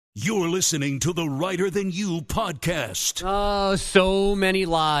You're listening to the Writer Than You podcast. Oh, so many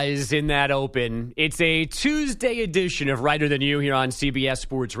lies in that open. It's a Tuesday edition of Writer Than You here on CBS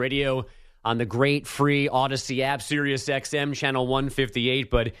Sports Radio on the great free Odyssey app, Sirius XM, channel 158.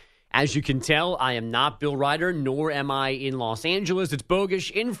 But as you can tell, I am not Bill Ryder, nor am I in Los Angeles. It's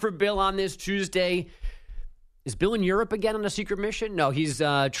Bogusch in for Bill on this Tuesday. Is Bill in Europe again on a secret mission? No, he's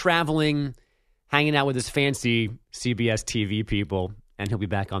traveling, hanging out with his fancy CBS TV people. And he'll be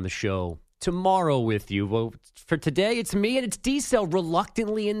back on the show tomorrow with you. Well, for today, it's me and it's D-Cell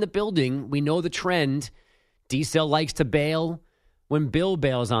reluctantly in the building. We know the trend. D-Cell likes to bail when Bill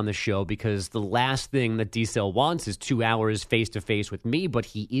bails on the show because the last thing that D-Cell wants is 2 hours face-to-face with me. But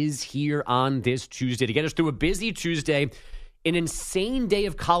he is here on this Tuesday to get us through a busy Tuesday. An insane day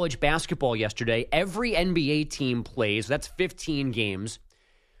of college basketball yesterday. Every NBA team plays. That's 15 games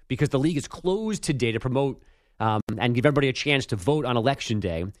because the league is closed today to promote and give everybody a chance to vote on Election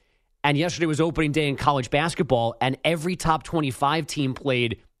Day. And yesterday was opening day in college basketball, and every top 25 team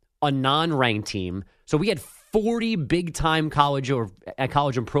played a non-ranked team. So we had 40 big-time college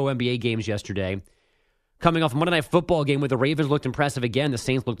and pro NBA games yesterday. Coming off a Monday Night Football game where the Ravens looked impressive again, the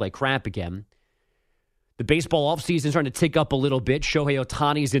Saints looked like crap again. The baseball offseason is starting to tick up a little bit. Shohei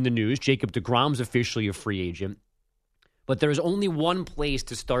Ohtani's in the news. Jacob deGrom's officially a free agent. But there is only one place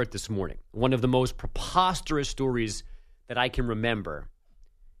to start this morning. One of the most preposterous stories that I can remember.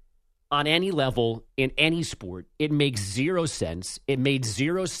 On any level, in any sport, it makes zero sense. It made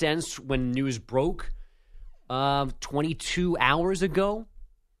zero sense when news broke 22 hours ago.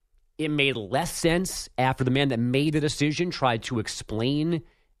 It made less sense after the man that made the decision tried to explain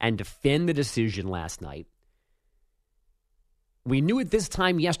and defend the decision last night. We knew at this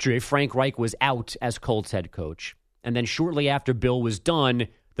time yesterday Frank Reich was out as Colts head coach. And then shortly after Bill was done,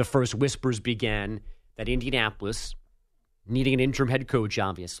 the first whispers began that Indianapolis, needing an interim head coach,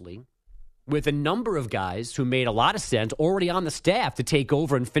 obviously, with a number of guys who made a lot of sense already on the staff to take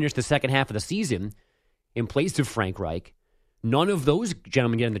over and finish the second half of the season in place of Frank Reich. None of those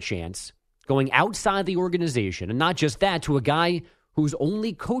gentlemen getting the chance, going outside the organization. And not just that, to a guy whose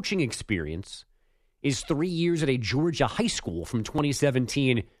only coaching experience is 3 years at a Georgia high school from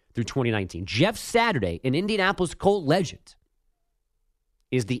 2017 through 2019. Jeff Saturday, an Indianapolis Colt legend,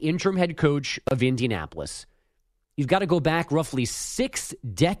 is the interim head coach of Indianapolis. You've got to go back roughly 6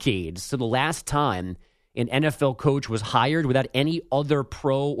 decades to the last time an NFL coach was hired without any other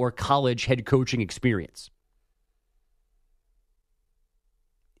pro or college head coaching experience.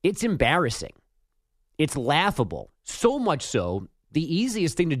 It's embarrassing. It's laughable. So much so, the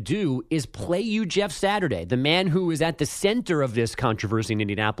easiest thing to do is play you Jeff Saturday, the man who is at the center of this controversy in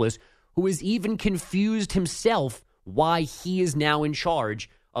Indianapolis, who is even confused himself why he is now in charge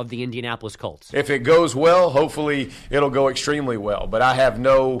of the Indianapolis Colts. If it goes well, hopefully it'll go extremely well. But I have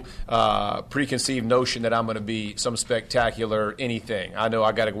no preconceived notion that I'm going to be some spectacular anything. I know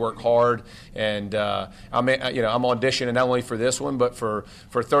I got to work hard, and I'm auditioning not only for this one, but for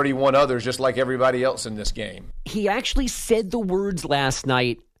 31 others, just like everybody else in this game. He actually said the words last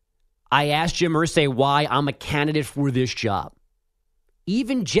night. I asked Jim Irsay why I'm a candidate for this job.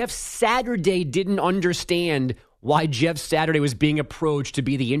 Even Jeff Saturday didn't understand why Jeff Saturday was being approached to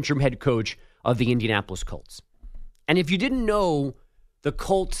be the interim head coach of the Indianapolis Colts. And if you didn't know, the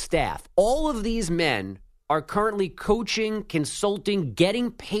Colts staff, all of these men are currently coaching, consulting, getting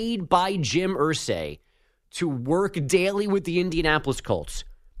paid by Jim Irsay to work daily with the Indianapolis Colts.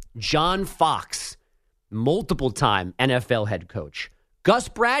 John Fox, multiple-time NFL head coach. Gus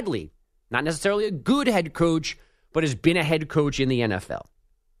Bradley, not necessarily a good head coach, but has been a head coach in the NFL.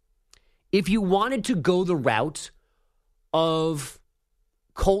 If you wanted to go the route of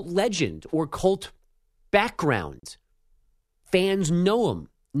Colt legend or Colt background, fans know him,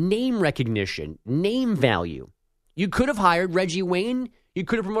 name recognition, name value, you could have hired Reggie Wayne. You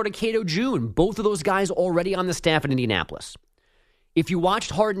could have promoted Cato June. Both of those guys already on the staff in Indianapolis. If you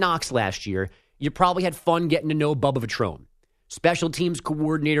watched Hard Knocks last year, you probably had fun getting to know Bubba Vitrone. Special teams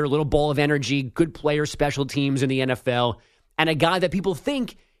coordinator, little ball of energy, good player, special teams in the NFL, and a guy that people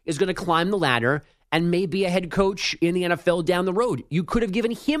think is going to climb the ladder and may be a head coach in the NFL down the road. You could have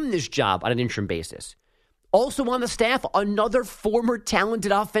given him this job on an interim basis. Also on the staff, another former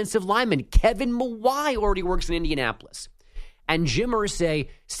talented offensive lineman, Kevin Mawai, already works in Indianapolis. And Jim Irsay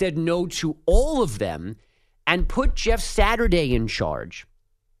said no to all of them and put Jeff Saturday in charge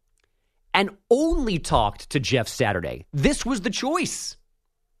and only talked to Jeff Saturday. This was the choice.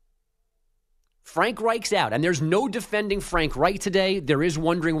 Frank Reich's out, and there's no defending Frank Reich today. There is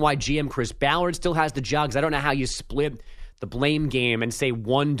wondering why GM Chris Ballard still has the job, because I don't know how you split the blame game and say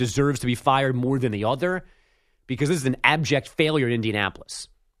one deserves to be fired more than the other, because this is an abject failure in Indianapolis.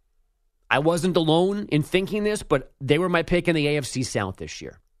 I wasn't alone in thinking this, but they were my pick in the AFC South this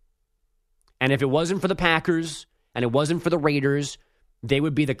year. And if it wasn't for the Packers and it wasn't for the Raiders, they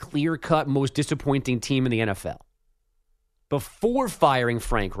would be the clear-cut most disappointing team in the NFL. Before firing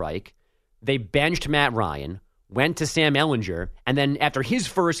Frank Reich, they benched Matt Ryan, went to Sam Ehlinger, and then after his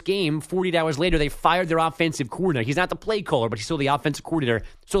first game, 48 hours later, they fired their offensive coordinator. He's not the play caller, but he's still the offensive coordinator.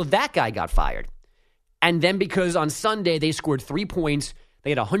 So that guy got fired. And then because on Sunday they scored 3 points, they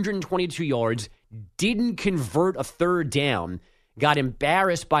had 122 yards, didn't convert a third down, got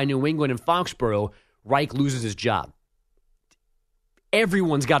embarrassed by New England and Foxborough, Reich loses his job.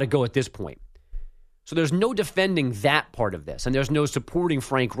 Everyone's got to go at this point. So there's no defending that part of this, and there's no supporting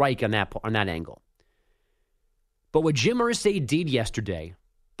Frank Reich on that angle. But what Jim Irsay did yesterday,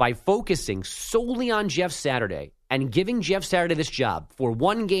 by focusing solely on Jeff Saturday and giving Jeff Saturday this job for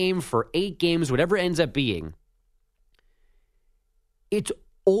 1 game, for 8 games, whatever it ends up being, it's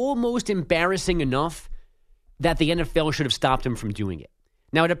almost embarrassing enough that the NFL should have stopped him from doing it.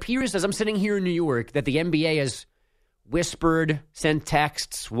 Now, it appears, as I'm sitting here in New York, that the NBA has whispered, sent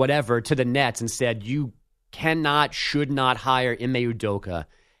texts, whatever, to the Nets and said, you should not hire Ime Udoka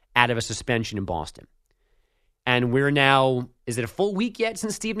out of a suspension in Boston. And we're now, is it a full week yet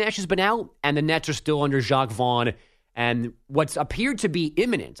since Steve Nash has been out? And the Nets are still under Jacques Vaughn. And what's appeared to be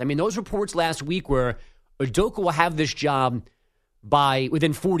imminent, I mean, those reports last week were Udoka will have this job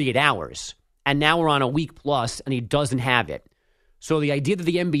within 48 hours. And now we're on a week plus, and he doesn't have it. So the idea that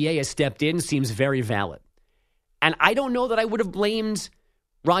the NBA has stepped in seems very valid. And I don't know that I would have blamed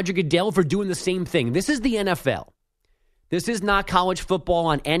Roger Goodell for doing the same thing. This is the NFL. This is not college football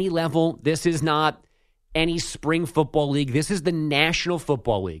on any level. This is not any spring football league. This is the National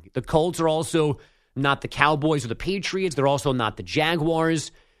Football League. The Colts are also not the Cowboys or the Patriots. They're also not the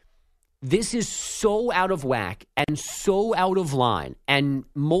Jaguars. This is so out of whack and so out of line. And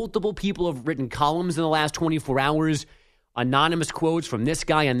multiple people have written columns in the last 24 hours, anonymous quotes from this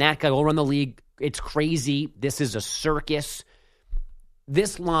guy and that guy all around the league. It's crazy. This is a circus.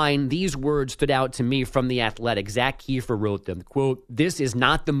 This line, these words stood out to me from The Athletic. Zach Kiefer wrote them. Quote, "This is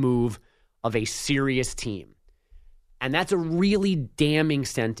not the move of a serious team." And that's a really damning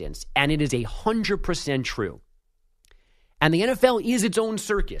sentence. And it is 100% true. And the NFL is its own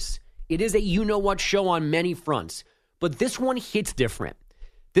circus. It is a you-know-what show on many fronts. But this one hits different.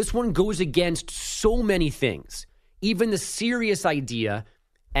 This one goes against so many things. Even the serious idea,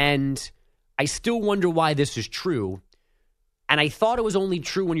 and I still wonder why this is true. And I thought it was only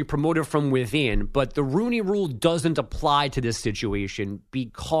true when you promote it from within, but the Rooney Rule doesn't apply to this situation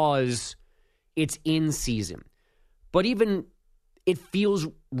because it's in season. But even it feels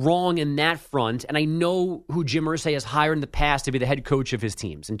wrong in that front, and I know who Jim Irsay has hired in the past to be the head coach of his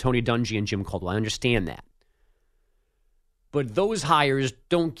teams, and Tony Dungy and Jim Caldwell. I understand that. But those hires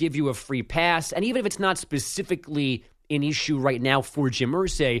don't give you a free pass, and even if it's not specifically an issue right now for Jim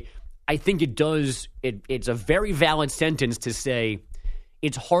Irsay, I think it does. It's a very valid sentence to say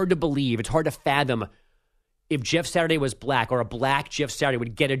it's hard to believe, it's hard to fathom if Jeff Saturday was black or a black Jeff Saturday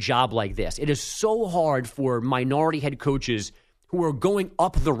would get a job like this. It is so hard for minority head coaches who are going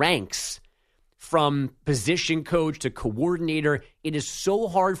up the ranks from position coach to coordinator. It is so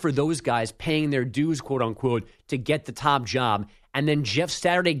hard for those guys paying their dues, quote unquote, to get the top job. And then Jeff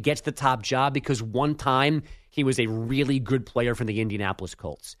Saturday gets the top job because one time he was a really good player for the Indianapolis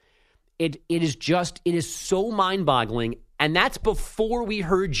Colts. It is so mind-boggling, and that's before we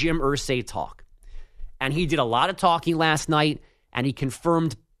heard Jim Irsay talk. And he did a lot of talking last night, and he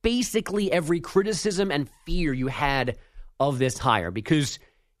confirmed basically every criticism and fear you had of this hire because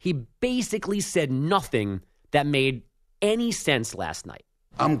he basically said nothing that made any sense last night.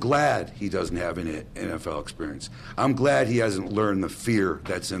 I'm glad he doesn't have any NFL experience. I'm glad he hasn't learned the fear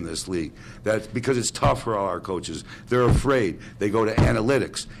that's in this league. That's because it's tough for all our coaches. They're afraid. They go to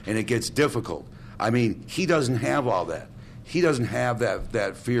analytics, and it gets difficult. I mean, he doesn't have all that. He doesn't have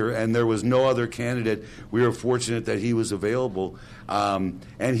that fear, and there was no other candidate. We were fortunate that he was available, and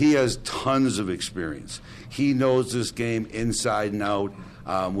he has tons of experience. He knows this game inside and out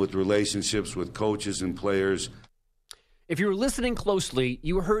with relationships with coaches and players. If you were listening closely,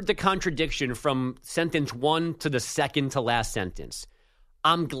 you heard the contradiction from sentence one to the second to last sentence.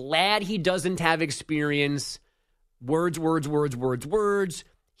 I'm glad he doesn't have experience. Words.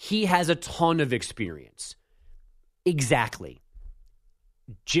 He has a ton of experience. Exactly.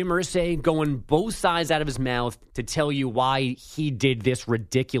 Jim Irsay going both sides out of his mouth to tell you why he did this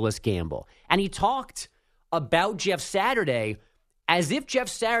ridiculous gamble. And he talked about Jeff Saturday as if Jeff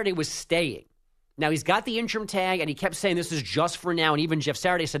Saturday was staying. Now, he's got the interim tag, and he kept saying this is just for now, and even Jeff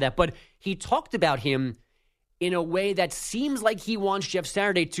Saturday said that. But he talked about him in a way that seems like he wants Jeff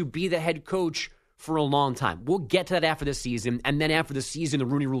Saturday to be the head coach for a long time. We'll get to that after the season, and then after the season, the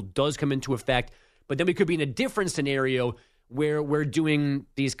Rooney Rule does come into effect, but then we could be in a different scenario where we're doing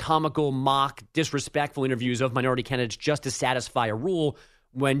these comical, mock, disrespectful interviews of minority candidates just to satisfy a rule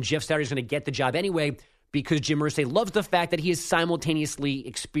when Jeff Saturday's going to get the job anyway, because Jim Irsay loves the fact that he is simultaneously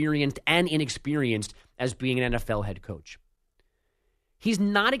experienced and inexperienced as being an NFL head coach. He's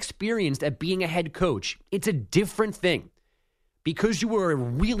not experienced at being a head coach. It's a different thing. Because you were a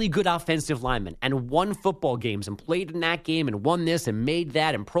really good offensive lineman and won football games and played in that game and won this and made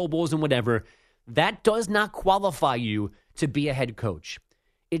that and Pro Bowls and whatever, that does not qualify you to be a head coach.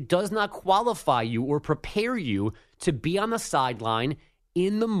 It does not qualify you or prepare you to be on the sideline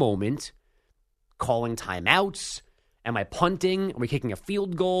in the moment, calling timeouts. Am I punting? Are we kicking a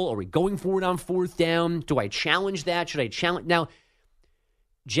field goal? Are we going for it on fourth down? Do I challenge that? Should I challenge? Now,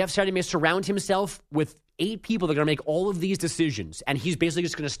 Jeff Saturday may surround himself with 8 people that are going to make all of these decisions, and he's basically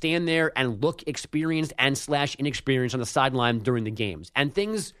just going to stand there and look experienced and / inexperienced on the sideline during the games. And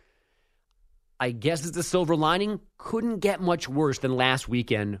things, I guess is the silver lining, couldn't get much worse than last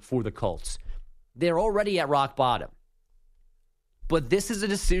weekend for the Colts. They're already at rock bottom. But this is a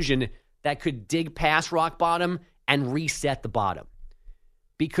decision that could dig past rock bottom and reset the bottom.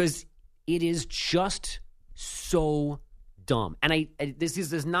 Because it is just so dumb. And this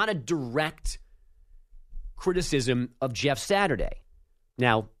is not a direct criticism of Jeff Saturday.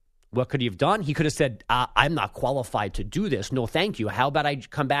 Now, what could he have done? He could have said, I'm not qualified to do this. No, thank you. How about I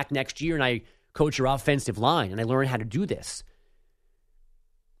come back next year and I coach your offensive line and I learn how to do this?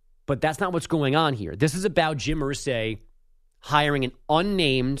 But that's not what's going on here. This is about Jim Irsay hiring an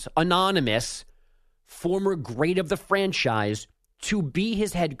unnamed, anonymous, former great of the franchise to be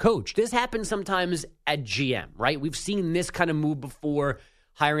his head coach. This happens sometimes at GM, right? We've seen this kind of move before,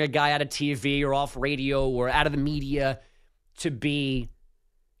 hiring a guy out of TV or off radio or out of the media to be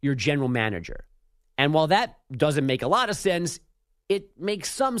your general manager. And while that doesn't make a lot of sense, it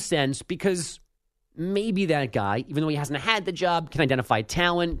makes some sense because maybe that guy, even though he hasn't had the job, can identify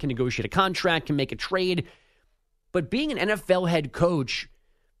talent, can negotiate a contract, can make a trade. But being an NFL head coach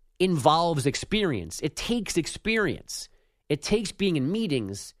involves experience. It takes experience. It takes being in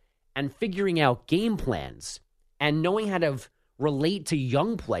meetings and figuring out game plans and knowing how to relate to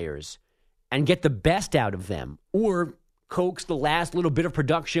young players and get the best out of them or coax the last little bit of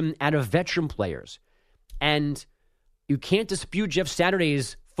production out of veteran players. And you can't dispute Jeff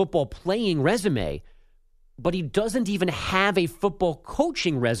Saturday's football playing resume, but he doesn't even have a football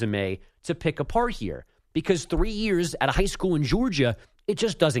coaching resume to pick apart here because 3 years at a high school in Georgia, it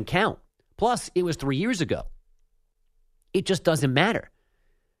just doesn't count. Plus, it was 3 years ago. It just doesn't matter.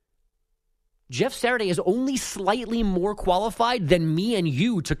 Jeff Saturday is only slightly more qualified than me and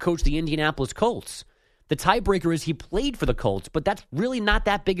you to coach the Indianapolis Colts. The tiebreaker is he played for the Colts, but that's really not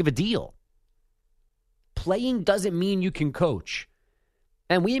that big of a deal. Playing doesn't mean you can coach.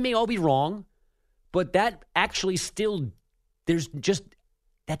 And we may all be wrong, but that actually still,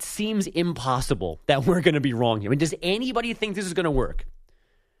 that seems impossible that we're going to be wrong here. I mean, does anybody think this is going to work?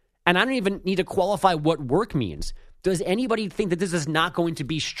 And I don't even need to qualify what work means. Does anybody think that this is not going to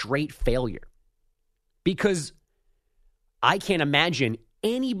be straight failure? Because I can't imagine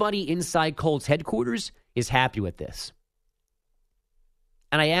anybody inside Colts headquarters is happy with this.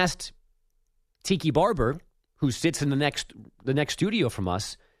 And I asked Tiki Barber, who sits in the next studio from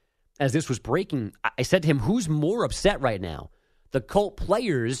us, as this was breaking, I said to him, who's more upset right now? The Colt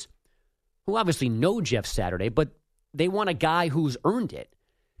players, who obviously know Jeff Saturday, but they want a guy who's earned it.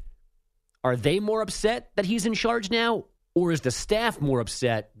 Are they more upset that he's in charge now? Or is the staff more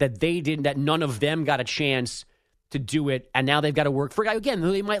upset that none of them got a chance to do it, and now they've got to work for a guy, again,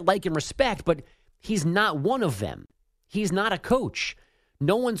 who they might like and respect, but he's not one of them. He's not a coach.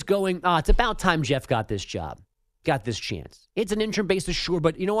 No one's going, it's about time Jeff got this job, got this chance. It's an interim basis, sure,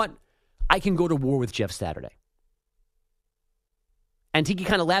 but you know what? I can go to war with Jeff Saturday. And Tiki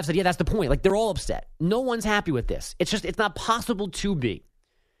kind of laughs at, yeah, that's the point. Like, they're all upset. No one's happy with this. It's not possible to be.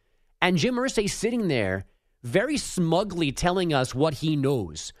 And Jim Irsay sitting there very smugly telling us what he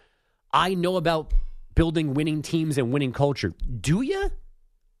knows. I know about building winning teams and winning culture. Do you?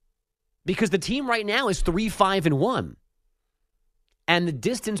 Because the team right now is 3-5-1. And the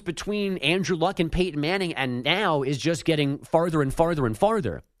distance between Andrew Luck and Peyton Manning and now is just getting farther and farther and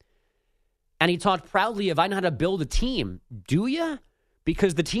farther. And he talked proudly of, I know how to build a team. Do you?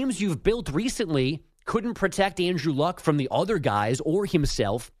 Because the teams you've built recently couldn't protect Andrew Luck from the other guys or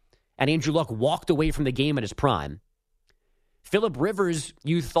himself. And Andrew Luck walked away from the game at his prime. Phillip Rivers,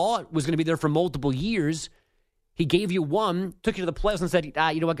 you thought was going to be there for multiple years. He gave you one, took you to the playoffs and said,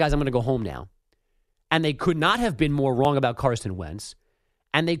 you know what, guys, I'm going to go home now. And they could not have been more wrong about Carson Wentz.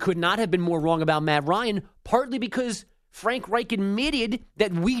 And they could not have been more wrong about Matt Ryan, partly because Frank Reich admitted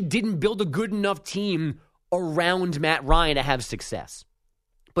that we didn't build a good enough team around Matt Ryan to have success.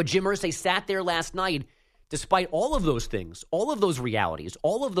 But Jim Irsay sat there last night, despite all of those things, all of those realities,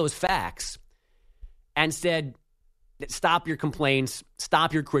 all of those facts, and said, stop your complaints,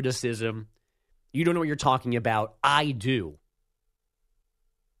 stop your criticism. You don't know what you're talking about. I do.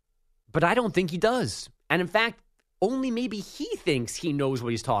 But I don't think he does. And in fact, only maybe he thinks he knows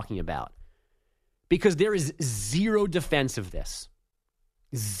what he's talking about. Because there is zero defense of this.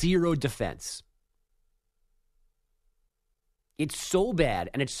 Zero defense. It's so bad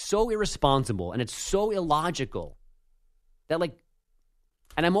and it's so irresponsible and it's so illogical that,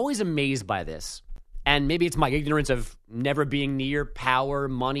 and I'm always amazed by this. And maybe it's my ignorance of never being near power,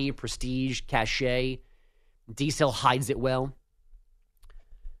 money, prestige, cachet. D-Cell hides it well.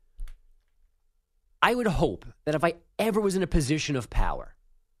 I would hope that if I ever was in a position of power,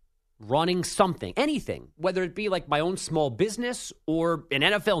 running something, anything, whether it be like my own small business or an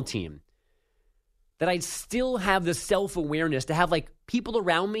NFL team, that I'd still have the self-awareness to have people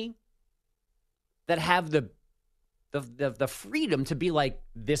around me that have the freedom to be like,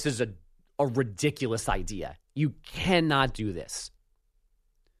 this is a ridiculous idea. You cannot do this.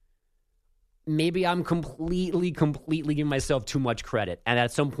 Maybe I'm completely giving myself too much credit. And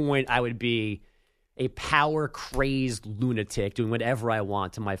at some point I would be a power-crazed lunatic doing whatever I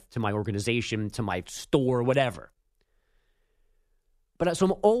want to my organization, to my store, whatever. But so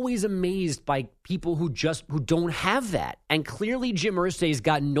I'm always amazed by people who don't have that. And clearly Jim Irsay's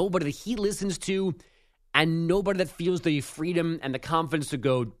got nobody that he listens to and nobody that feels the freedom and the confidence to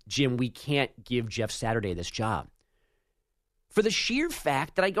go, Jim, we can't give Jeff Saturday this job. For the sheer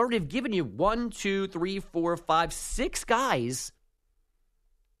fact that I already have given you 1, 2, 3, 4, 5, 6 guys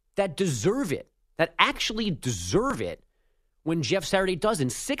that deserve it, that actually deserve it when Jeff Saturday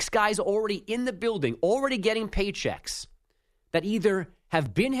doesn't. 6 guys already in the building, already getting paychecks, that either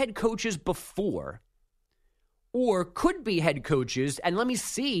have been head coaches before or could be head coaches, and let me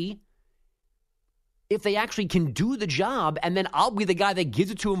see if they actually can do the job, and then I'll be the guy that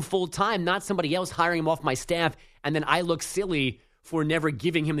gives it to him full time, not somebody else hiring him off my staff, and then I look silly for never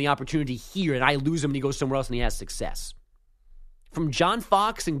giving him the opportunity here, and I lose him and he goes somewhere else and he has success. From John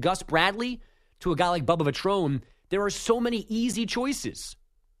Fox and Gus Bradley to a guy like Bubba Vitrone, there are so many easy choices.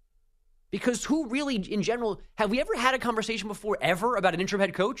 Because who really, in general, have we ever had a conversation before ever about an interim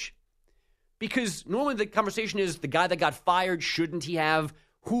head coach? Because normally the conversation is the guy that got fired, shouldn't he have?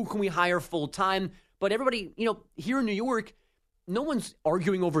 Who can we hire full time? But everybody, here in New York, no one's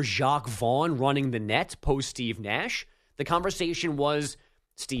arguing over Jacques Vaughn running the net post Steve Nash. The conversation was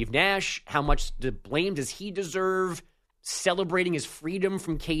Steve Nash, how much blame does he deserve? Celebrating his freedom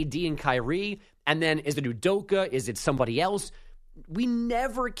from KD and Kyrie. And then is it Udoka? Is it somebody else? We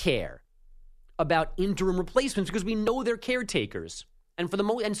never care about interim replacements because we know they're caretakers. And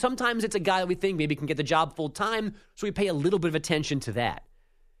and sometimes it's a guy that we think maybe can get the job full time, so we pay a little bit of attention to that.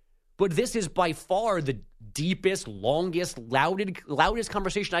 But this is by far the deepest, longest, loudest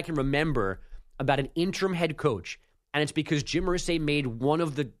conversation I can remember about an interim head coach. And it's because Jim Irsay made one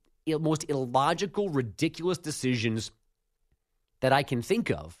of the most illogical, ridiculous decisions that I can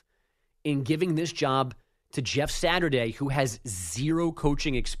think of in giving this job to Jeff Saturday, who has zero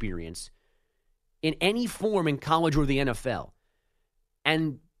coaching experience in any form in college or the NFL.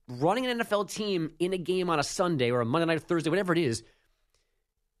 And running an NFL team in a game on a Sunday or a Monday night or Thursday, whatever it is,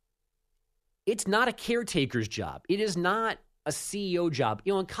 it's not a caretaker's job. It is not a CEO job.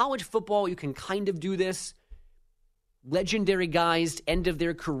 In college football, you can kind of do this. Legendary guys, end of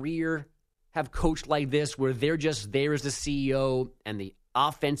their career, have coached like this where they're just there as the CEO and the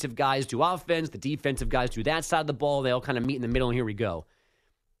offensive guys do offense, the defensive guys do that side of the ball. They all kind of meet in the middle, and here we go.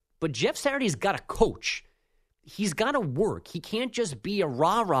 But Jeff Saturday's got to coach. He's got to work. He can't just be a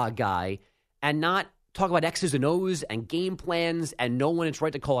rah-rah guy and not talk about X's and O's and game plans and know when it's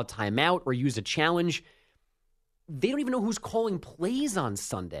right to call a timeout or use a challenge. They don't even know who's calling plays on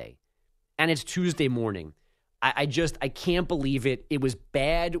Sunday. And it's Tuesday morning. I can't believe it. It was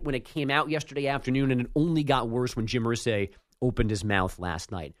bad when it came out yesterday afternoon, and it only got worse when Jim Irsay opened his mouth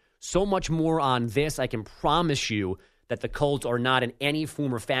last night. So much more on this. I can promise you that the Colts are not in any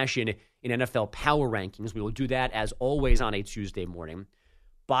form or fashion in NFL power rankings. We will do that, as always, on a Tuesday morning.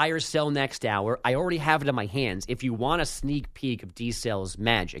 Buy or sell next hour. I already have it in my hands. If you want a sneak peek of D-Cell's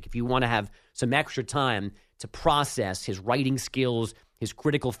magic, if you want to have some extra time to process his writing skills, his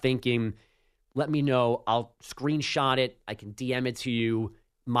critical thinking, let me know. I'll screenshot it. I can DM it to you.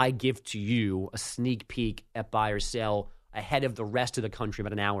 My gift to you, a sneak peek at Buy or Sell ahead of the rest of the country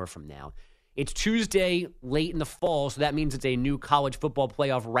about an hour from now. It's Tuesday late in the fall, so that means it's a new college football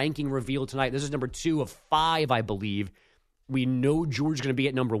playoff ranking reveal tonight. This is number 2 of 5, I believe. We know Georgia's going to be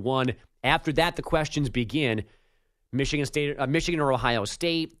at number 1. After that, the questions begin. Michigan or Ohio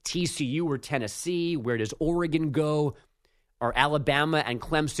State, TCU or Tennessee. Where does Oregon go? Are Alabama and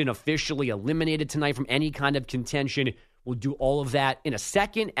Clemson officially eliminated tonight from any kind of contention? We'll do all of that in a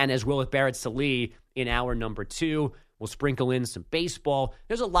second, and as well with Barrett Sallee in hour number 2. We'll sprinkle in some baseball.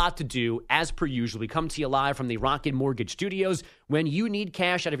 There's a lot to do, as per usual. We come to you live from the Rocket Mortgage Studios. When you need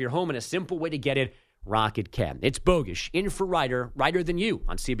cash out of your home and a simple way to get it, Rocket can. It's Bogusch, in for Ryder Than You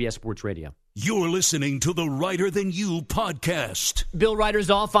on CBS Sports Radio. You're listening to the Ryder Than You podcast. Bill Ryder's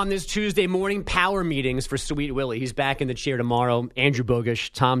off on this Tuesday morning. Power meetings for Sweet Willie. He's back in the chair tomorrow. Andrew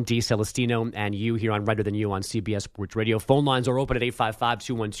Bogusch, Tom DeCelestino, and you here on Ryder Than You on CBS Sports Radio. Phone lines are open at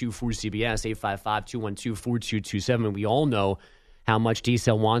 855-212-4CBS, 855-212-4227. And we all know how much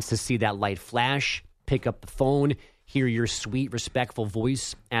DCel wants to see that light flash. Pick up the phone, hear your sweet, respectful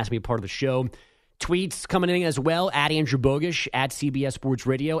voice, ask me part of the show. Tweets coming in as well, at Andrew Bogusch, at CBS Sports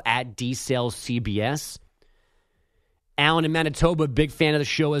Radio, at DCelCBS. Alan in Manitoba, big fan of the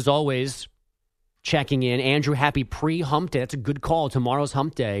show as always, checking in. Andrew, happy pre-hump day. That's a good call. Tomorrow's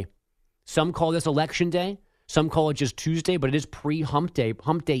hump day. Some call this election day. Some call it just Tuesday, but it is pre-hump day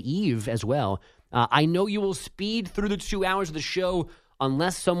eve as well. I know you will speed through the 2 hours of the show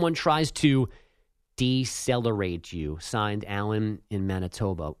unless someone tries to decelerate you. Signed, Alan in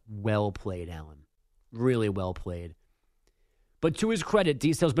Manitoba. Well played, Alan. Really well played. But to his credit,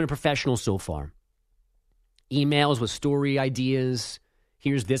 DCel's been a professional so far. Emails with story ideas.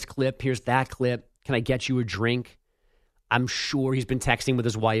 Here's this clip. Here's that clip. Can I get you a drink? I'm sure he's been texting with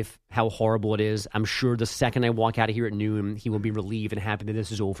his wife how horrible it is. I'm sure the second I walk out of here at noon, he will be relieved and happy that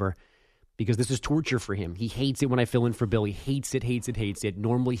this is over because this is torture for him. He hates it when I fill in for Bill. He hates it.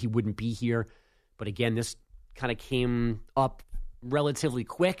 Normally he wouldn't be here. But again, this kind of came up relatively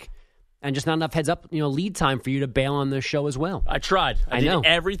quick. And just not enough heads up, lead time for you to bail on the show as well. I tried. I know. did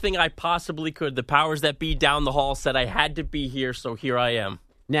everything I possibly could. The powers that be down the hall said I had to be here, so here I am.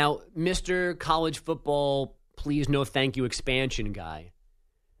 Now, Mr. College Football, please no thank you expansion guy.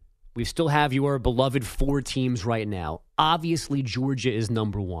 We still have your beloved 4 teams right now. Obviously, Georgia is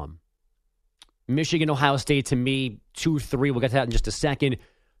number 1. Michigan, Ohio State, to me, 2, 3. We'll get to that in just a second.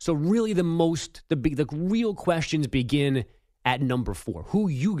 So really the real questions begin at number 4. Who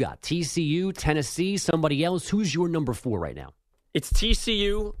you got? TCU, Tennessee, somebody else? Who's your number 4 right now? It's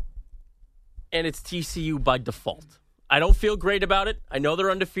TCU, and it's TCU by default. I don't feel great about it. I know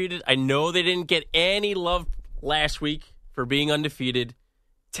they're undefeated. I know they didn't get any love last week for being undefeated.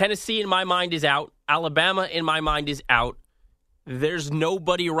 Tennessee, in my mind, is out. Alabama, in my mind, is out. There's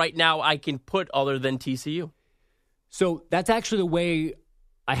nobody right now I can put other than TCU. So that's actually the way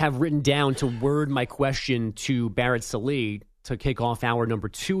I have written down to word my question to Barrett Sallee to kick off hour number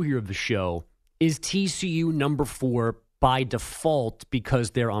 2 here of the show. Is TCU number 4 by default because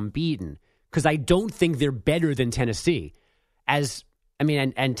they're unbeaten? Because I don't think they're better than Tennessee. And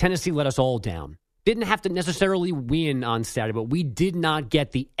Tennessee let us all down. Didn't have to necessarily win on Saturday, but we did not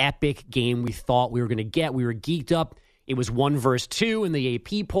get the epic game we thought we were going to get. We were geeked up. It was 1 versus 2 in the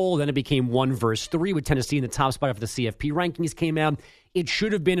AP poll. Then it became 1 versus 3 with Tennessee in the top spot after the CFP rankings came out. It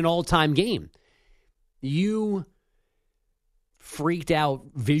should have been an all-time game. You freaked out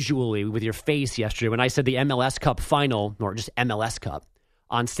visually with your face yesterday when I said the MLS Cup final, or just MLS Cup,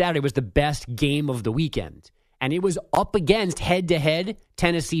 on Saturday was the best game of the weekend. And it was up against head-to-head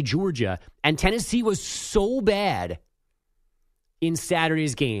Tennessee-Georgia. And Tennessee was so bad in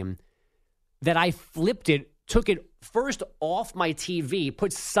Saturday's game that I flipped it, took it first off my TV,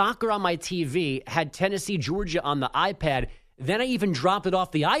 put soccer on my TV, had Tennessee-Georgia on the iPad. Then I even dropped it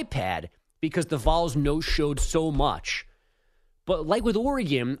off the iPad because the Vols no-showed so much. But like with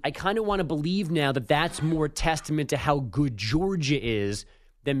Oregon, I kind of want to believe now that that's more testament to how good Georgia is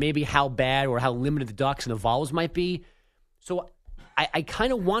than maybe how bad or how limited the Ducks and the Vols might be. So I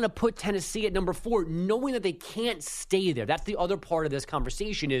kind of want to put Tennessee at number 4, knowing that they can't stay there. That's the other part of this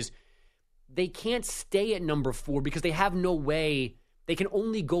conversation is they can't stay at number 4 because they have no way. They can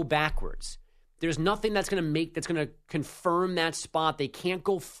only go backwards. There's nothing that's going to confirm that spot. They can't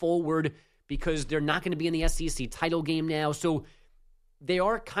go forward because they're not going to be in the SEC title game now. So they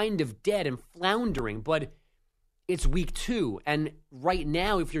are kind of dead and floundering, but it's week 2. And right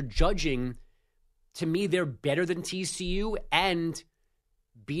now, if you're judging, to me, they're better than TCU, and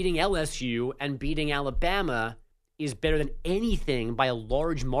beating LSU and beating Alabama is better than anything by a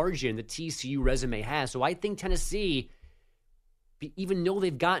large margin the TCU resume has. So I think Tennessee, even though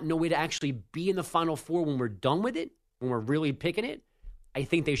they've got no way to actually be in the Final Four when we're done with it, when we're really picking it, I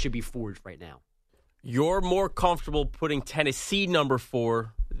think they should be 4 right now. You're more comfortable putting Tennessee number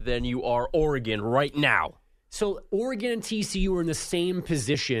 4 than you are Oregon right now. So Oregon and TCU are in the same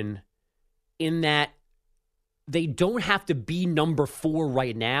position in that they don't have to be number 4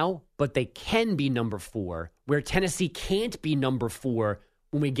 right now, but they can be number 4, where Tennessee can't be number 4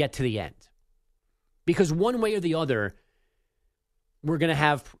 when we get to the end. Because one way or the other, we're going to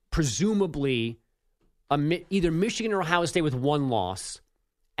have presumably either Michigan or Ohio State with 1 loss,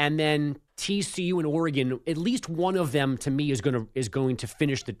 and then TCU and Oregon, at least one of them to me is going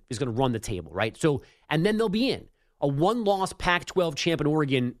to run the table, right? So, and then they'll be in. A 1-loss Pac-12 champ in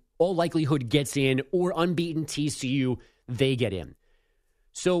Oregon, all likelihood gets in, or unbeaten TCU, they get in.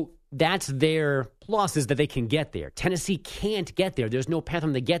 So that's their plus, is that they can get there. Tennessee can't get there. There's no path for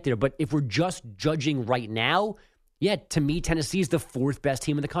them to get there. But if we're just judging right now, yeah, to me, Tennessee is the 4th best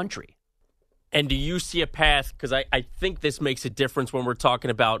team in the country. And do you see a path, because I think this makes a difference when we're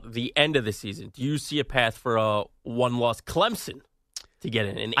talking about the end of the season. Do you see a path for a 1-loss Clemson to get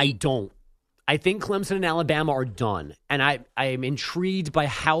in? I don't. I think Clemson and Alabama are done. And I am intrigued by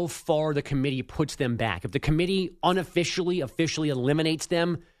how far the committee puts them back. If the committee officially eliminates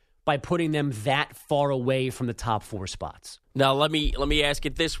them by putting them that far away from the top 4 spots. Now, let me ask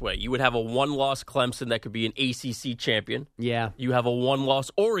it this way. You would have a 1-loss Clemson that could be an ACC champion. Yeah. You have a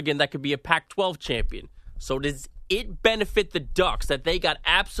 1-loss Oregon that could be a Pac-12 champion. So does it benefit the Ducks that they got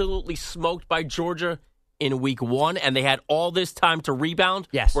absolutely smoked by Georgia in week 1 and they had all this time to rebound?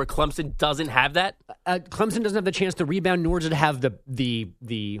 Yes. Where Clemson doesn't have that? Clemson doesn't have the chance to rebound, nor does it have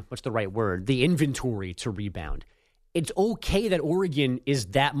the what's the right word? The inventory to rebound. It's okay that Oregon is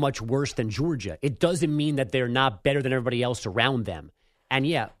that much worse than Georgia. It doesn't mean that they're not better than everybody else around them. And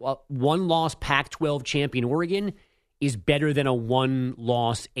yeah, 1-loss Pac-12 champion Oregon is better than a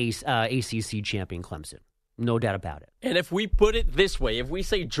 1-loss ACC champion Clemson. No doubt about it. And if we put it this way, if we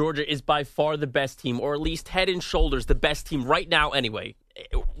say Georgia is by far the best team, or at least head and shoulders the best team right now anyway,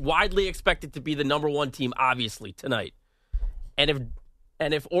 widely expected to be the number 1 team, obviously, tonight.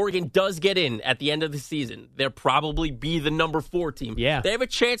 And if Oregon does get in at the end of the season, they'll probably be the number 4 team. Yeah. They have a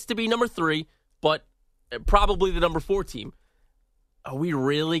chance to be number 3, but probably the number 4 team. Are we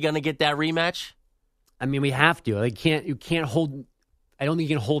really going to get that rematch? I mean, we have to. You can't hold. I don't think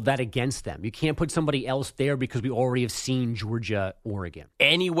you can hold that against them. You can't put somebody else there because we already have seen Georgia, Oregon.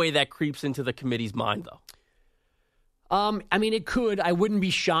 Any way that creeps into the committee's mind, though. I mean, it could. I wouldn't be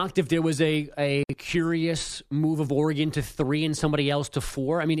shocked if there was a curious move of Oregon to 3 and somebody else to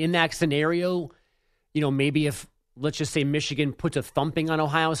 4. I mean, in that scenario, maybe if, let's just say, Michigan puts a thumping on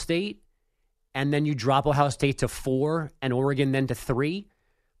Ohio State, and then you drop Ohio State to 4 and Oregon then to 3,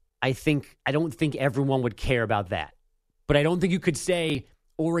 I don't think everyone would care about that. But I don't think you could say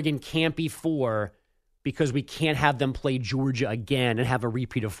Oregon can't be 4 because we can't have them play Georgia again and have a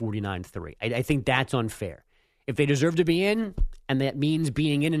repeat of 49-3. I think that's unfair. If they deserve to be in, and that means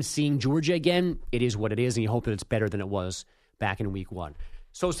being in and seeing Georgia again, it is what it is, and you hope that it's better than it was back in week 1.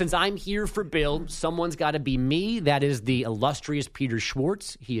 So since I'm here for Bill, someone's got to be me. That is the illustrious Peter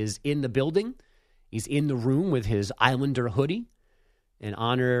Schwartz. He is in the building. He's in the room with his Islander hoodie, an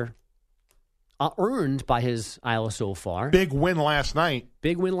honor earned by his Isla so far. Big win last night.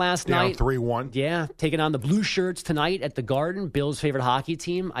 Down 3-1. Yeah, taking on the Blue Shirts tonight at the Garden, Bill's favorite hockey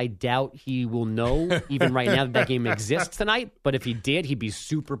team. I doubt he will know, even right now, that game exists tonight. But if he did, he'd be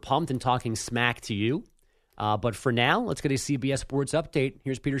super pumped and talking smack to you. But for now, let's get a CBS Sports update.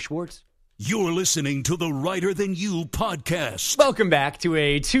 Here's Peter Schwartz. You're listening to the Writer Than You podcast. Welcome back to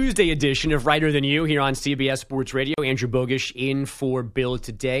a Tuesday edition of Writer Than You here on CBS Sports Radio. Andrew Bogish in for Bill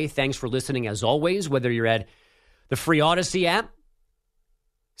today. Thanks for listening as always, whether you're at the free Odyssey app,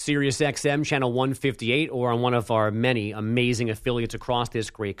 Sirius XM channel 158, or on one of our many amazing affiliates across this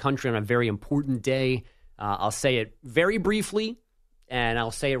great country on a very important day. I'll say it very briefly, and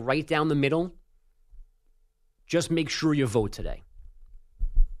I'll say it right down the middle. Just make sure you vote today.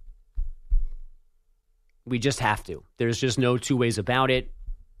 We just have to. There's just no two ways about it.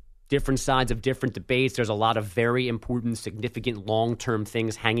 Different sides of different debates. There's a lot of very important, significant, long-term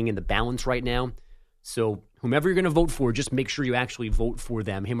things hanging in the balance right now. So whomever you're going to vote for, just make sure you actually vote for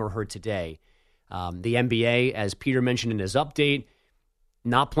them, him or her, today. The NBA, as Peter mentioned in his update,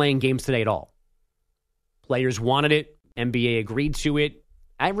 not playing games today at all. Players wanted it. NBA agreed to it.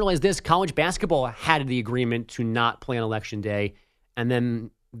 I realized this. College basketball had the agreement to not play on Election Day, and then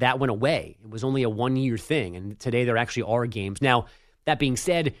that went away. It was only a one-year thing, and today there actually are games. Now, that being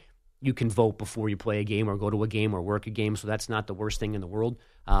said, you can vote before you play a game or go to a game or work a game, so that's not the worst thing in the world.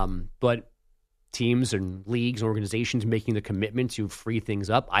 But teams and leagues and organizations making the commitment to free things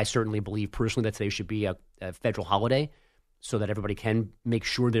up, I certainly believe personally that today should be a federal holiday. so that everybody can make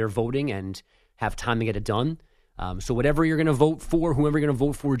sure they're voting and have time to get it done. So whatever you're going to vote for, whoever you're going to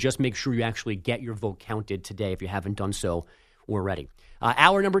vote for, just make sure you actually get your vote counted today if you haven't done so already.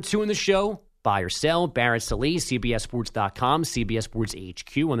 Hour number 2 in the show, buy or sell, Barrett Sallee, CBSSports.com, CBS Sports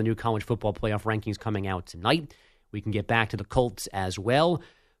HQ on the new college football playoff rankings coming out tonight. We can get back to the Colts as well.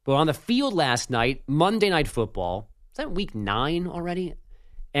 But on the field last night, Monday Night Football, is that week 9 already?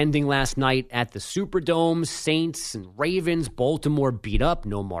 Ending last night at the Superdome, Saints and Ravens, Baltimore beat up.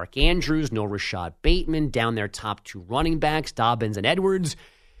 No Mark Andrews, no Rashad Bateman, down their top 2 running backs, Dobbins and Edwards.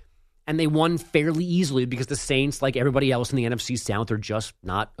 And they won fairly easily because the Saints, like everybody else in the NFC South, are just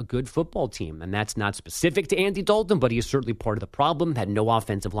not a good football team. And that's not specific to Andy Dalton, but he is certainly part of the problem. Had no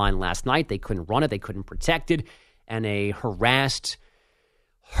offensive line last night. They couldn't run it. They couldn't protect it. And a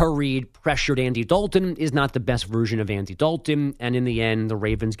hurried, pressured Andy Dalton is not the best version of Andy Dalton. And in the end, the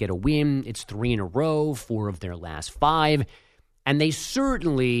Ravens get a win. It's 3 in a row, 4 of their last 5. And they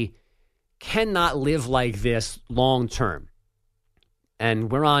certainly cannot live like this long term.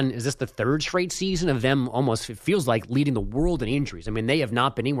 And we're on, is this the 3rd straight season of them almost, it feels like, leading the world in injuries? I mean, they have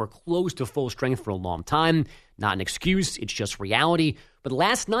not been anywhere close to full strength for a long time. Not an excuse. It's just reality. But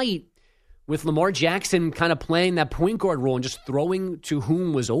last night, with Lamar Jackson kind of playing that point guard role and just throwing to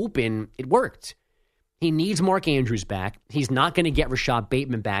whom was open, it worked. He needs Mark Andrews back. He's not going to get Rashad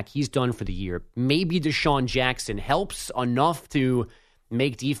Bateman back. He's done for the year. Maybe Deshaun Jackson helps enough to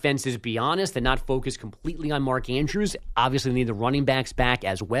make defenses be honest and not focus completely on Mark Andrews. Obviously, they need the running backs back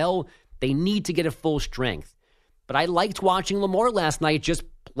as well. They need to get a full strength. But I liked watching Lamar last night just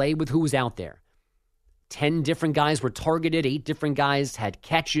play with who was out there. 10 different guys were targeted. 8 different guys had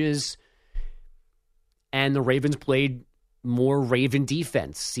catches. And the Ravens played more Raven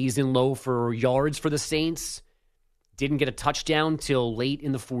defense. Season low for yards for the Saints. Didn't get a touchdown till late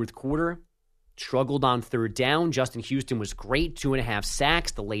in the 4th quarter. Struggled on 3rd down. Justin Houston was great. 2.5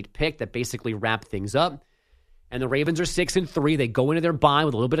 sacks. The late pick that basically wrapped things up. And the Ravens are 6-3. They go into their bye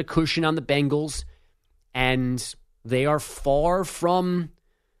with a little bit of cushion on the Bengals. And they are far from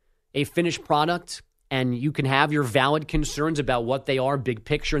a finished product. And you can have your valid concerns about what they are big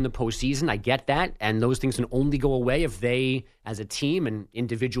picture in the postseason. I get that. And those things can only go away if they, as a team and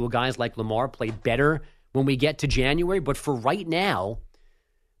individual guys like Lamar, play better when we get to January. But for right now,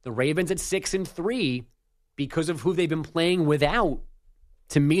 the Ravens at 6-3, because of who they've been playing without,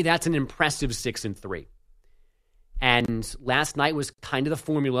 to me, that's an impressive 6-3. And last night was kind of the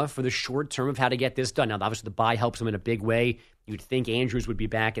formula for the short term of how to get this done. Now, obviously, the bye helps them in a big way. You'd think Andrews would be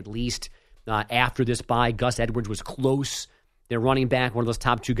back at least after this bye. Gus Edwards was close. Their running back, one of those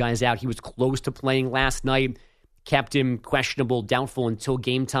top 2 guys out, he was close to playing last night. Kept him questionable, doubtful until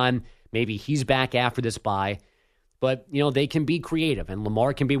game time. Maybe he's back after this bye. But, they can be creative, and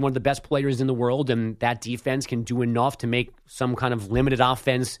Lamar can be one of the best players in the world, and that defense can do enough to make some kind of limited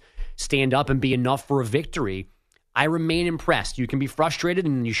offense stand up and be enough for a victory. I remain impressed. You can be frustrated,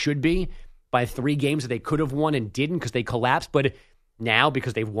 and you should be, by 3 games that they could have won and didn't because they collapsed. But now,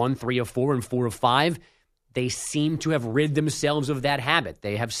 because they've won 3 of 4 and 4 of 5, they seem to have rid themselves of that habit.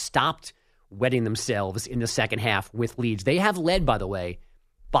 They have stopped wetting themselves in the second half with leads. They have led, by the way,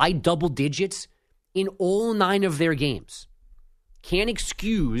 by double digits in all 9 of their games. Can't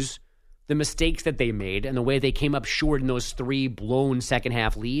excuse the mistakes that they made and the way they came up short in those 3 blown second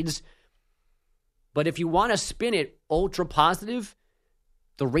half leads. But if you want to spin it ultra positive,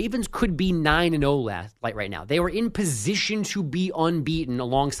 the Ravens could be 9-0 right now. They were in position to be unbeaten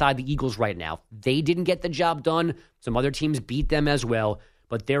alongside the Eagles right now. They didn't get the job done. Some other teams beat them as well.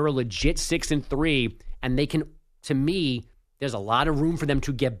 But they're a legit 6-3, and they can, to me, there's a lot of room for them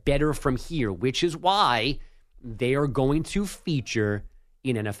to get better from here, which is why they are going to feature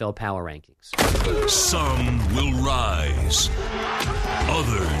in NFL Power Rankings. Some will rise,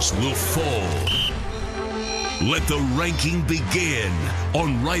 others will fall. Let the ranking begin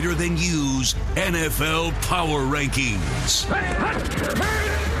on Righter Than You's NFL Power Rankings.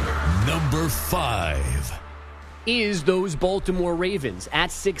 Number 5 is those Baltimore Ravens at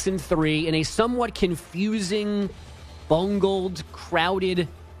 6-3 in a somewhat confusing, bungled, crowded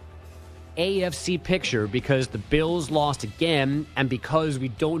AFC picture because the Bills lost again and because we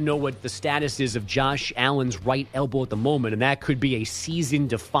don't know what the status is of Josh Allen's right elbow at the moment, and that could be a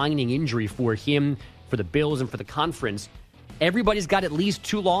season-defining injury for him, for the Bills, and for the conference. Everybody's got at least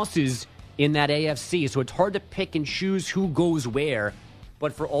 2 losses in that AFC, so it's hard to pick and choose who goes where.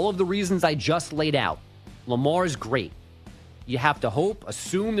 But for all of the reasons I just laid out, Lamar's great. You have to hope,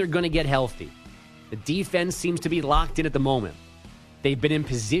 assume they're going to get healthy. The defense seems to be locked in at the moment. They've been in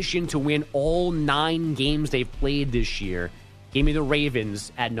position to win all 9 games they've played this year. Give me the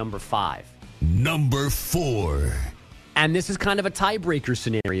Ravens at number 5. Number 4. And this is kind of a tiebreaker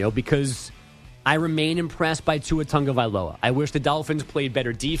scenario because I remain impressed by Tua Tagovailoa. I wish the Dolphins played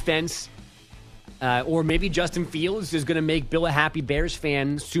better defense. Or maybe Justin Fields is going to make Bill a happy Bears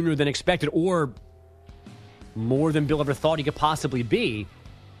fan sooner than expected, or more than Bill ever thought he could possibly be.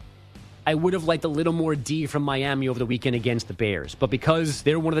 I would have liked a little more D from Miami over the weekend against the Bears. But because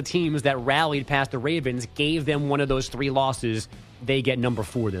they're one of the teams that rallied past the Ravens, gave them one of those 3 losses, they get number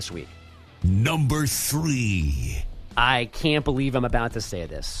 4 this week. Number 3. I can't believe I'm about to say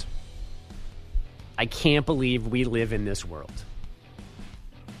this. I can't believe we live in this world.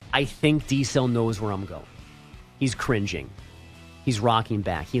 I think D-Cell knows where I'm going. He's cringing. He's rocking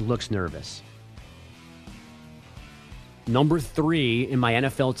back. He looks nervous. Number 3 in my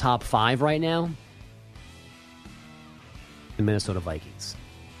NFL top 5 right now, the Minnesota Vikings.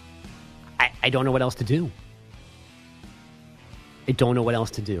 I don't know what else to do. I don't know what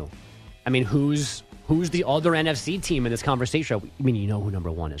else to do. I mean, who's the other NFC team in this conversation? I mean, you know who number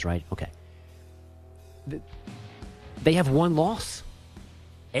 1 is, right? Okay. They have 1 loss.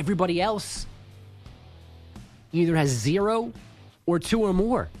 Everybody else either has 0 or 2 or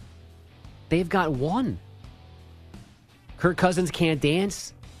more. They've got 1. Kirk Cousins can't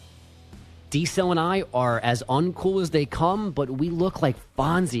dance. D-Cell and I are as uncool as they come, but we look like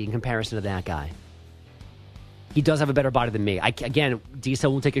Fonzie in comparison to that guy. He does have a better body than me. Again,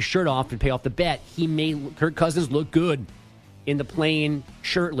 D-Cell will take his shirt off and pay off the bet. He made Kirk Cousins look good in the plain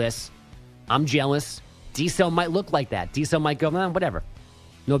shirtless. I'm jealous. D-Cell might look like that. D-Cell might go, whatever.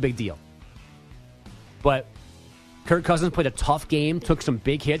 No big deal. But Kirk Cousins played a tough game, took some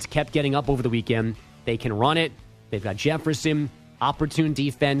big hits, kept getting up over the weekend. They can run it. They've got Jefferson, opportune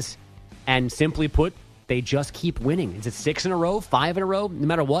defense, and simply put, they just keep winning. Is it 6 in a row, 5 in a row? No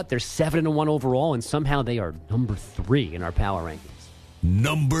matter what, they're 7-1 overall, and somehow they are number 3 in our power rankings.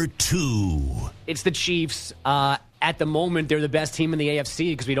 Number 2. It's the Chiefs. At the moment, they're the best team in the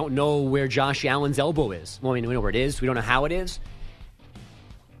AFC because we don't know where Josh Allen's elbow is. Well, I mean, we know where it is. We don't know how it is.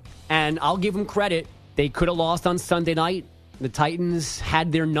 And I'll give them credit. They could have lost on Sunday night. The Titans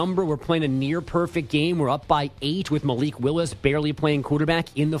had their number. We're playing a near-perfect game. We're up by 8 with Malik Willis barely playing quarterback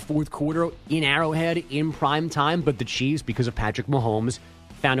in the fourth quarter in Arrowhead in prime time. But the Chiefs, because of Patrick Mahomes,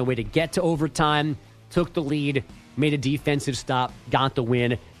 found a way to get to overtime, took the lead, made a defensive stop, got the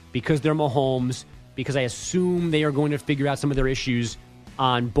win because they're Mahomes, because I assume they are going to figure out some of their issues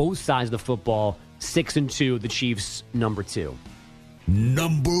on both sides of the football. 6-2, the Chiefs, number 2.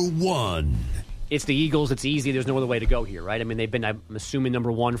 Number 1. It's the Eagles. It's easy. There's no other way to go here, right? I mean, they've been, I'm assuming, number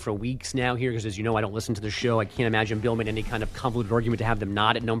 1 for weeks now here because, as you know, I don't listen to the show. I can't imagine Bill made any kind of convoluted argument to have them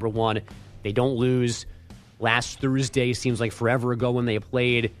not at number 1. They don't lose. Last Thursday seems like forever ago when they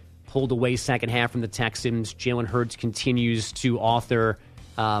played. Pulled away second half from the Texans. Jalen Hurts continues to author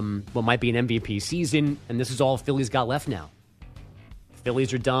what might be an MVP season, and this is all Philly's got left now.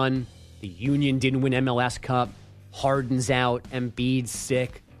 Phillies are done. The Union didn't win MLS Cup. Harden's out. Embiid's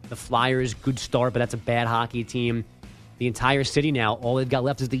sick. The Flyers, good start, but that's a bad hockey team. The entire city now, all they've got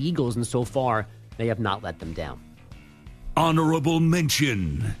left is the Eagles, and so far, they have not let them down. Honorable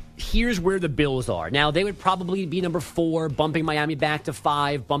mention. Here's where the Bills are. Now, they would probably be number 4, bumping Miami back to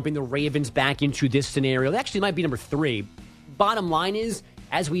 5, bumping the Ravens back into this scenario. They actually might be number 3. Bottom line is,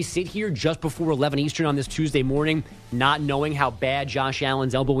 as we sit here just before 11 Eastern on this Tuesday morning, not knowing how bad Josh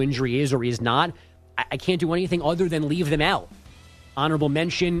Allen's elbow injury is or is not, I can't do anything other than leave them out. Honorable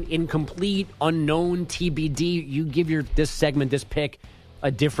mention, incomplete, unknown, TBD. You give this segment, this pick,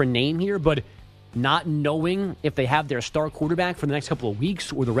 a different name here, but not knowing if they have their star quarterback for the next couple of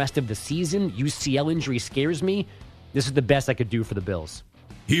weeks or the rest of the season, UCL injury scares me. This is the best I could do for the Bills.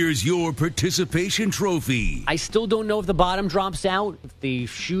 Here's your participation trophy. I still don't know if the bottom drops out, if the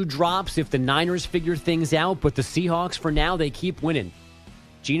shoe drops, if the Niners figure things out, but the Seahawks, for now, they keep winning.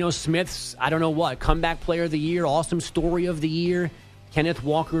 Geno Smith's, I don't know what, comeback player of the year, awesome story of the year. Kenneth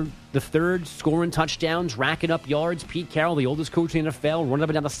Walker III scoring touchdowns, racking up yards. Pete Carroll, the oldest coach in the NFL, running up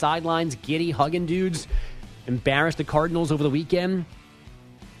and down the sidelines, giddy, hugging dudes. Embarrassed the Cardinals over the weekend.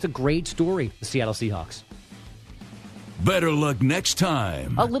 It's a great story, the Seattle Seahawks. Better luck next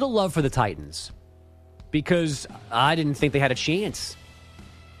time. A little love for the Titans because I didn't think they had a chance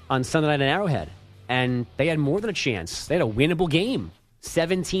on Sunday night in Arrowhead. And they had more than a chance. They had a winnable game.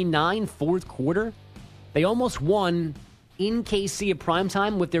 17-9, fourth quarter. They almost won in KC at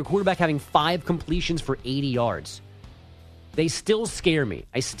primetime with their quarterback having 5 completions for 80 yards. They still scare me.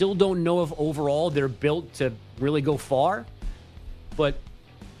 I still don't know if overall they're built to really go far. But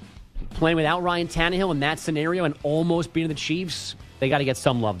playing without Ryan Tannehill in that scenario and almost beating the Chiefs, they got to get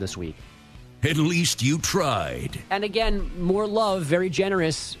some love this week. At least you tried. And again, more love, very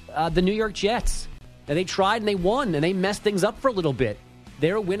generous. The New York Jets. And they tried and they won, and they messed things up for a little bit.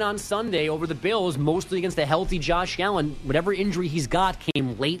 Their win on Sunday over the Bills, mostly against a healthy Josh Allen, whatever injury he's got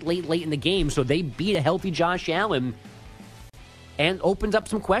came late in the game, so they beat a healthy Josh Allen and opened up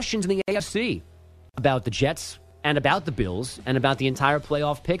some questions in the AFC about the Jets and about the Bills and about the entire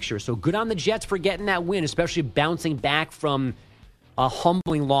playoff picture. So good on the Jets for getting that win, especially bouncing back from a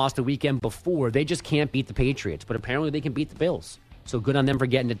humbling loss the weekend before. They just can't beat the Patriots, but apparently they can beat the Bills. So good on them for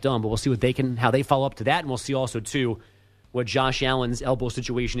getting it done, but we'll see how they follow up to that, and we'll see also, too, what Josh Allen's elbow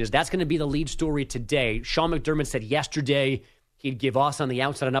situation is. That's going to be the lead story today. Sean McDermott said yesterday he'd give us on the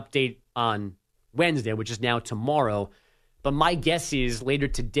outside an update on Wednesday, which is now tomorrow. But my guess is later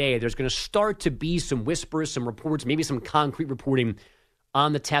today there's going to start to be some whispers, some reports, maybe some concrete reporting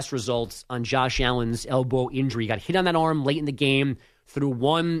on the test results on Josh Allen's elbow injury. He got hit on that arm late in the game, threw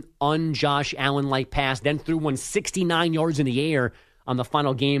one un-Josh Allen-like pass, then threw one 69 yards in the air on the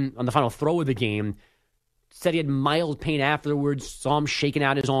final throw of the game. Said he had mild pain afterwards, saw him shaking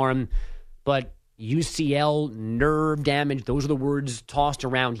out his arm, but UCL, nerve damage, those are the words tossed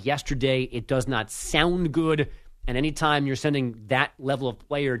around yesterday. It does not sound good, and anytime you're sending that level of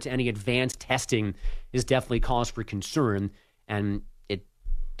player to any advanced testing is definitely cause for concern, and it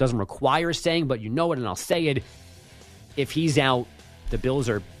doesn't require saying, but you know it, and I'll say it. If he's out, the Bills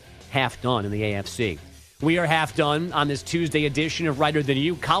are half done in the AFC. We are half done on this Tuesday edition of Writer Than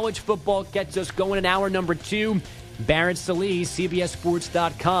You. College football gets us going in hour number 2. Barrett Sallee,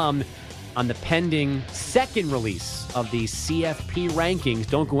 CBSSports.com, on the pending second release of the CFP rankings.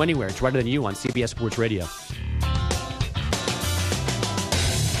 Don't go anywhere. It's Writer Than You on CBS Sports Radio.